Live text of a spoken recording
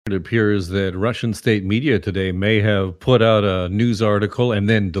It appears that Russian state media today may have put out a news article and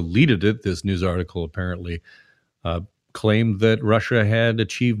then deleted it. This news article apparently uh, claimed that Russia had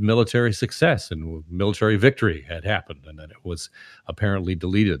achieved military success and military victory had happened, and that it was apparently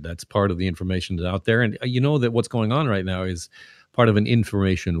deleted. That's part of the information that's out there. And you know that what's going on right now is part of an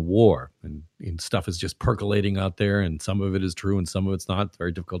information war, and stuff is just percolating out there, and some of it is true and some of it's not. It's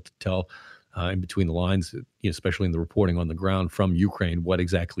very difficult to tell in between the lines, especially in the reporting on the ground from Ukraine, what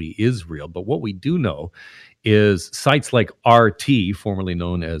exactly is real. But what we do know is sites like RT, formerly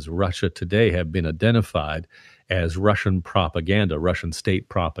known as Russia Today, have been identified as Russian propaganda, Russian state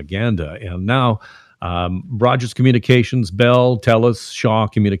propaganda. And now Rogers Communications, Bell, TELUS, Shaw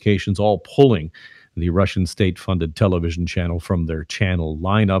Communications, all pulling the Russian state-funded television channel from their channel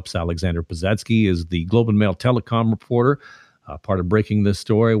lineups. Alexander Piasecki is the Globe and Mail telecom reporter, part of breaking this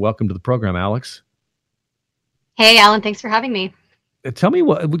story. Welcome to the program, Alex. Hey, Alan, thanks for having me. Tell me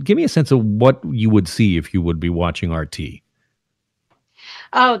give me a sense of what you would see if you would be watching RT.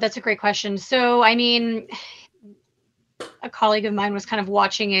 Oh, that's a great question. So, a colleague of mine was kind of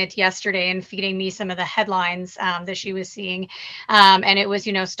watching it yesterday and feeding me some of the headlines that she was seeing. And it was,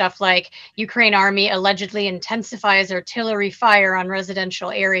 stuff like Ukraine army allegedly intensifies artillery fire on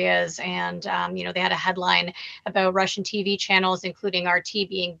residential areas. And, they had a headline about Russian TV channels, including RT,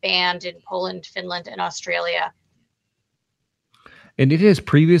 being banned in Poland, Finland, and Australia. And it has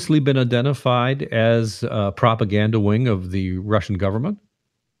previously been identified as a propaganda wing of the Russian government?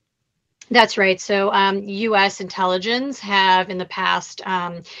 That's right. So U.S. intelligence have in the past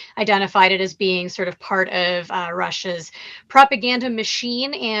identified it as being sort of part of Russia's propaganda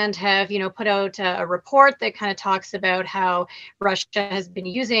machine, and have, put out a report that kind of talks about how Russia has been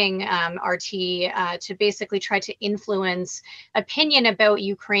using RT to basically try to influence opinion about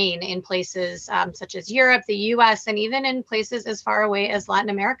Ukraine in places such as Europe, the U.S., and even in places as far away as Latin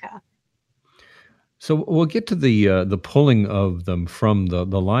America. So we'll get to the pulling of them from the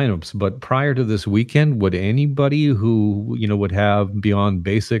lineups, but prior to this weekend, would anybody who would have Beyond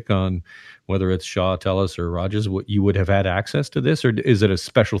Basic on, whether it's Shaw, TELUS, or Rogers, you would have had access to this, or is it a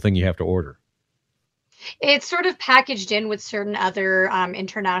special thing you have to order? It's sort of packaged in with certain other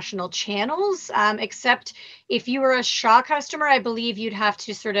international channels, except if you were a Shaw customer, I believe you'd have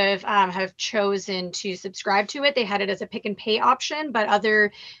to sort of have chosen to subscribe to it. They had it as a pick and pay option, but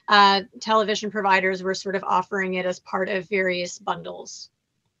other television providers were sort of offering it as part of various bundles.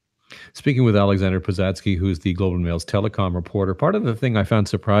 Speaking with Alexander Piasecki, who's the Globe and Mail's telecom reporter, part of the thing I found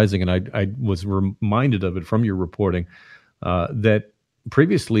surprising, and I was reminded of it from your reporting, that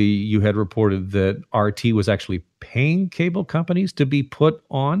previously you had reported that RT was actually paying cable companies to be put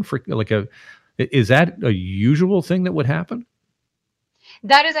on for is that a usual thing that would happen?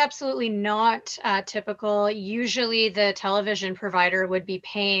 That is absolutely not typical. Usually, the television provider would be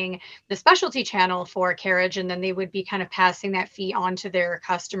paying the specialty channel for carriage, and then they would be kind of passing that fee on to their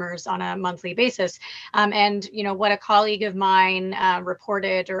customers on a monthly basis. And what a colleague of mine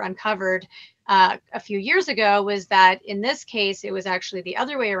reported or uncovered a few years ago was that in this case, it was actually the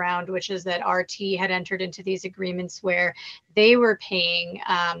other way around, which is that RT had entered into these agreements where they were paying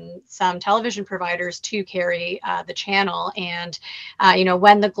some television providers to carry the channel. And,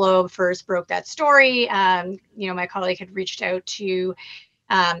 when the Globe first broke that story, my colleague had reached out to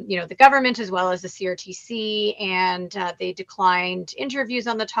the government as well as the CRTC, and they declined interviews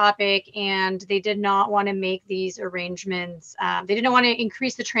on the topic, and they did not want to make these arrangements. They didn't want to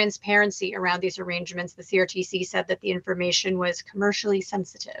increase the transparency around these arrangements. The CRTC said that the information was commercially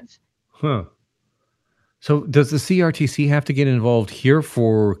sensitive. Huh. So does the CRTC have to get involved here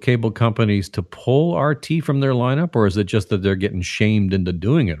for cable companies to pull RT from their lineup, or is it just that they're getting shamed into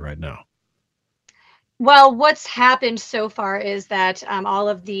doing it right now? Well, what's happened so far is that all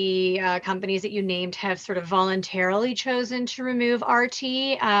of the companies that you named have sort of voluntarily chosen to remove RT.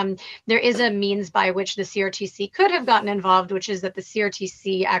 There is a means by which the CRTC could have gotten involved, which is that the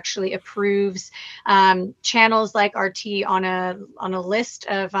CRTC actually approves channels like RT on a list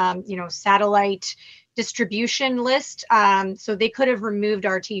of satellite distribution list. So they could have removed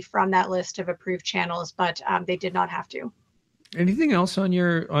RT from that list of approved channels, but they did not have to. Anything else on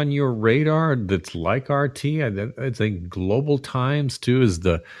your radar that's like RT? It's a Global Times too. Is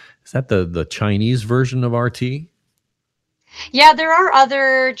that the Chinese version of RT? Yeah, there are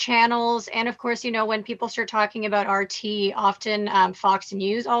other channels. And of course, when people start talking about RT, often Fox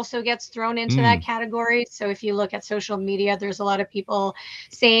News also gets thrown into that category. So if you look at social media, there's a lot of people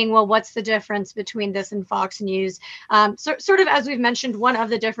saying, well, what's the difference between this and Fox News? Sort of as we've mentioned, one of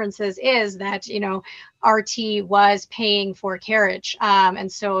the differences is that, RT was paying for carriage.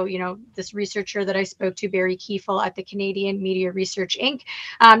 And so, this researcher that I spoke to, Barry Kiefel at the Canadian Media Research Inc.,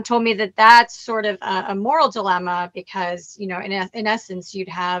 told me that that's sort of a moral dilemma because, in essence, you'd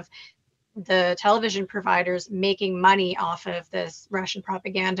have the television providers making money off of this Russian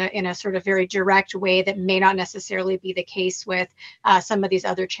propaganda in a sort of very direct way that may not necessarily be the case with some of these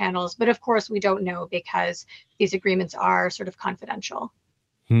other channels. But of course, we don't know because these agreements are sort of confidential.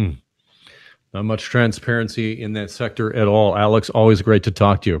 Not much transparency in that sector at all. Alex, always great to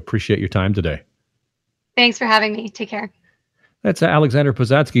talk to you. Appreciate your time today. Thanks for having me. Take care. That's Alexander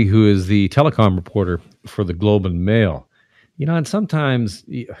Pozatsky, who is the telecom reporter for the Globe and Mail. And sometimes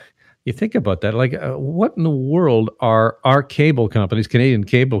you think about that, like what in the world are our cable companies, Canadian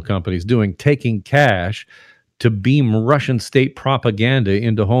cable companies, doing, taking cash to beam Russian state propaganda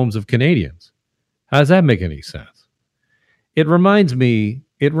into homes of Canadians? How does that make any sense? It reminds me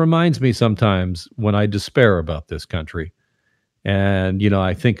sometimes when I despair about this country, and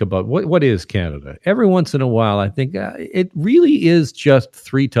I think about what is Canada. Every once in a while, I think it really is just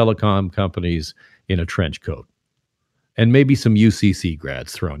 3 telecom companies in a trench coat, and maybe some UCC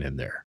grads thrown in there.